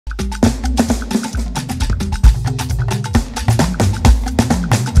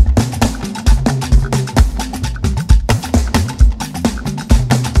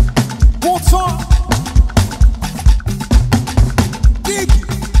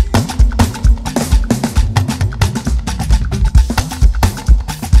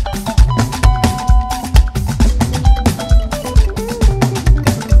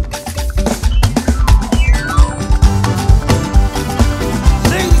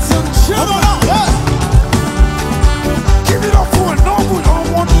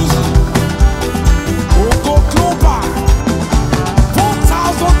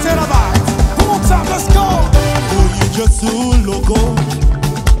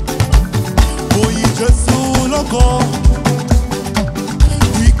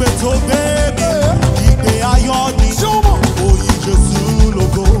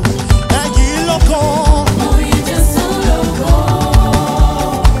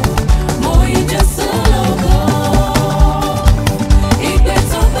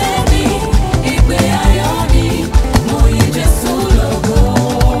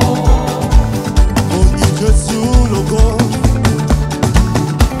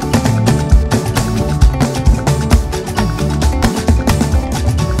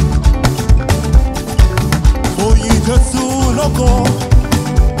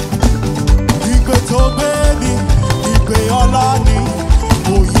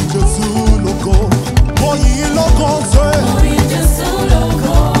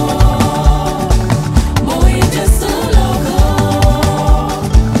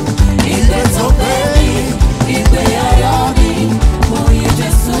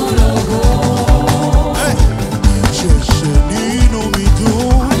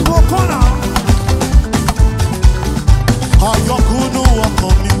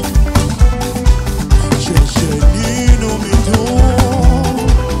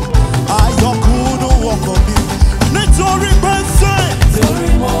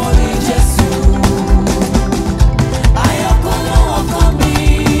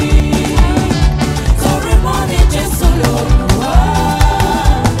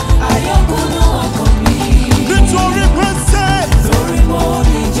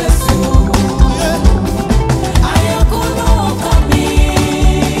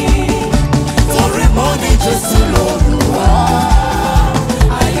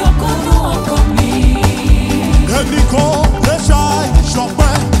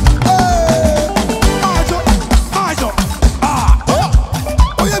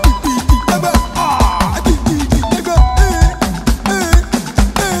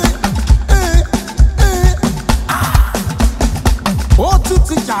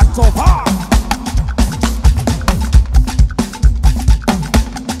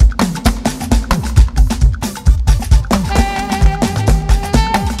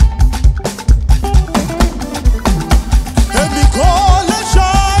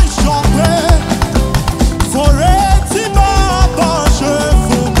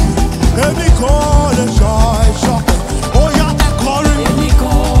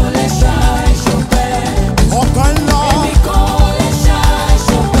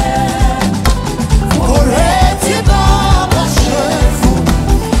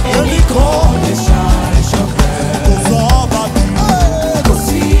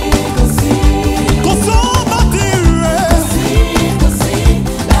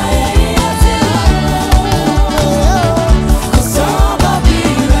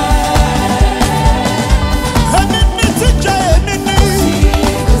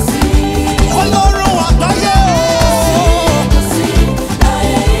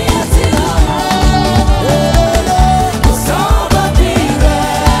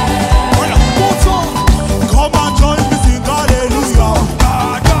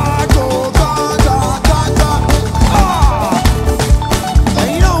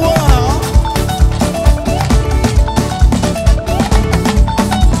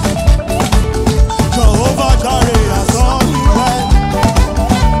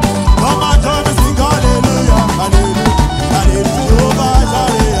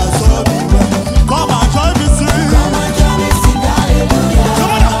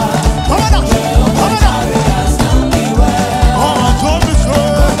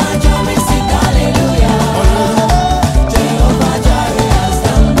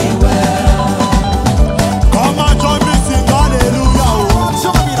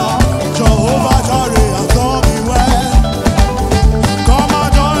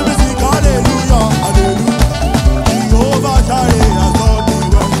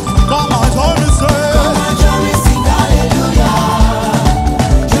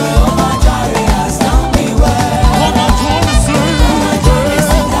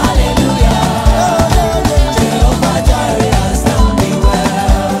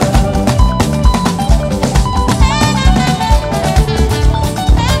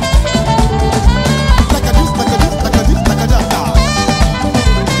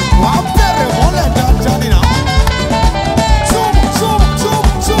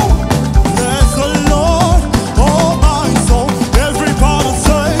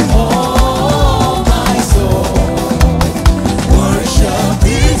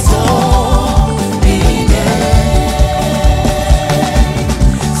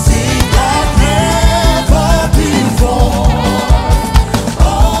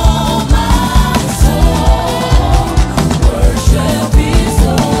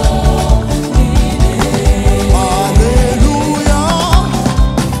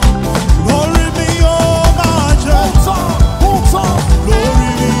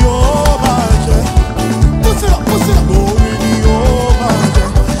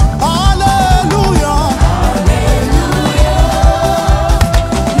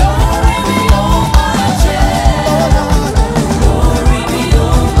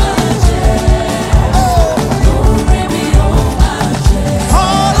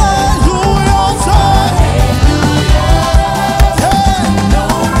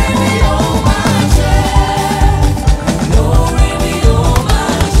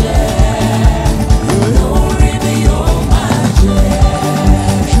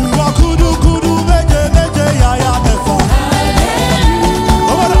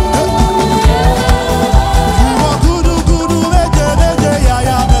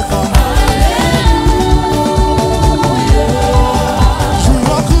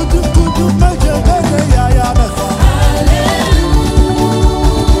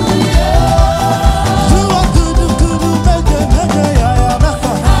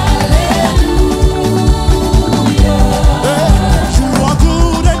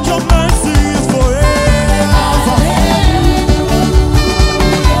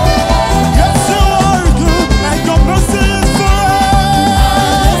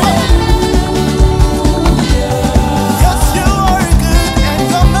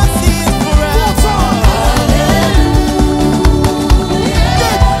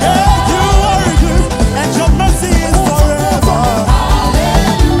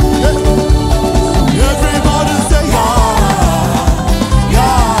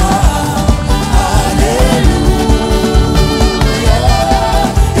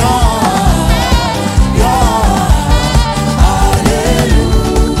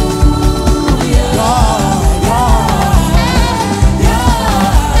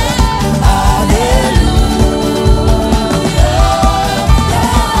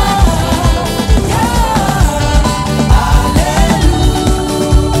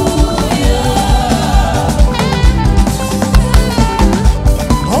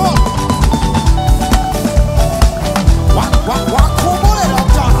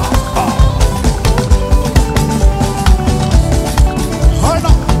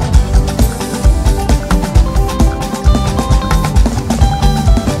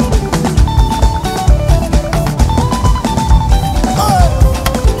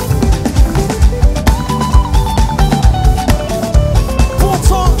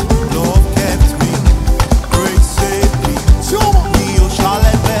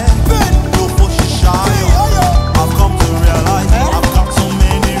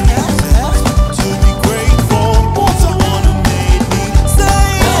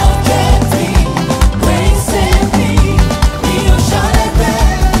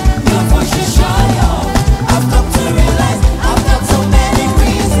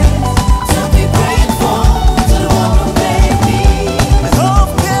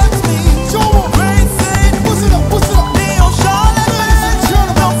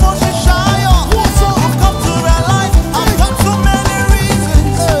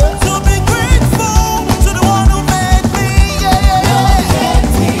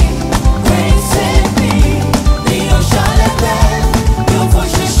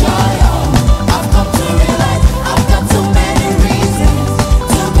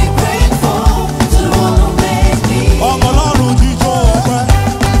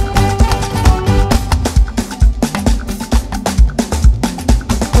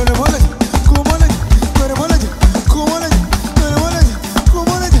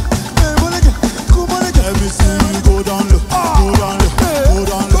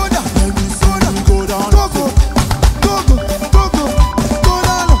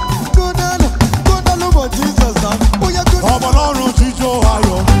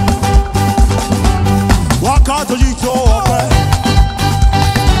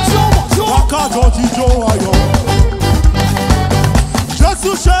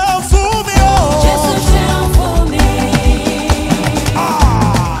fún mi o. Jésù ṣeun fún mi.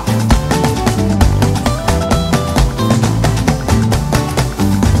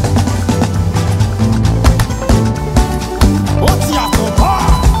 Ó ti yàtọ̀ bá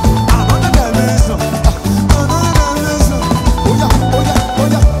another dimension. Oya, oya,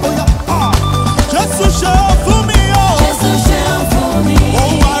 oya, oya. Jésù ṣeun fún mi o. Jésù ṣeun fún mi.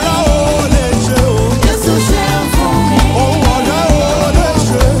 Ohun ara ò lè ṣe o. Jésù ṣeun fún mi. Ohun ọ̀rẹ́ ò lè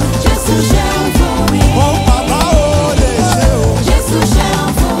ṣe. Jésù ṣeun fún mi. Ohun bàbá ò lè ṣe o. Jésù ṣeun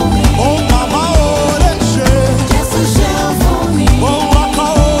fún mi. Ohun màmá ò lè ṣe. Jésù ṣeun fún mi. Ohun ọkọ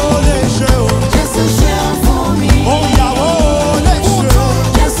ò lè ṣe o. Jésù ṣeun fún mi. Ohun ìyàwó ò lè ṣe.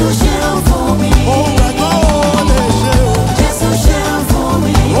 Jésù ṣeun fún mi. Ohun ẹ̀gbọ́n ò lè ṣe o. Jésù ṣeun fún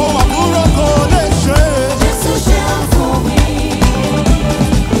mi. Ohun àbúrò kò lè ṣe. Jésù ṣeun fún mi.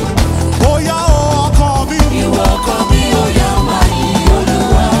 Bóyá o ọkọ mi. Ìwọ ọkọ mi ó yá máa yí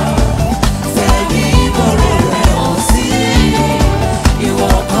Olúwa. Fẹ́mi ìbọ̀rẹ̀ rẹ̀ hàn sí. Ìwọ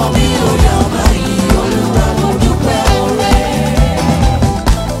ọkọ mi ó yá máa yí Olúwa. Mo dúpẹ́ oore.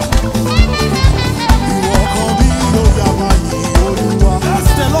 Ìwọ ọkọ mi ló yá máa yìn Olúwa.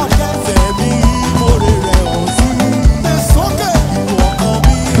 Fẹ̀mí ìmoore rẹ̀ hàn sí. Ìwọ ọkọ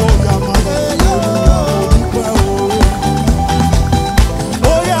mi ló yá máa yìn Olúwa. Mo dúpẹ́ o.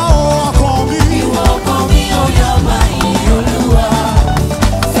 Bóyá o ọkọ mi. Ìwọ ọkọ mi ó yá máa yí Olúwa.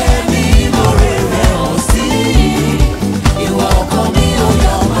 Fẹ́mi ìbọ̀rẹ̀ rẹ̀ hàn sí. Ìwọ ọkọ mi ó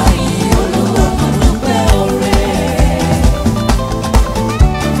yá máa yí Olúwa. Mo dúpẹ́ oore.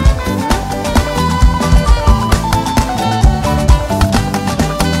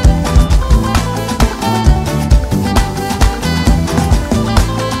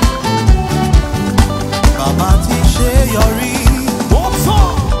 Bàbá ti ṣe yọrí.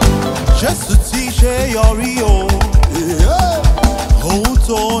 Jésù ti ṣe yọrí o. Ohun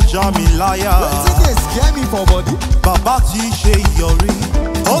tó ń já mi láyà. Bàbá ti ṣe yọrí.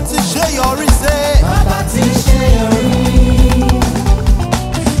 Ó ti ṣe yọrí sé. Bàbá ti ṣe yọrí.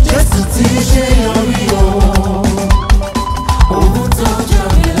 Jésù ti ṣe yọrí o. Ohun tó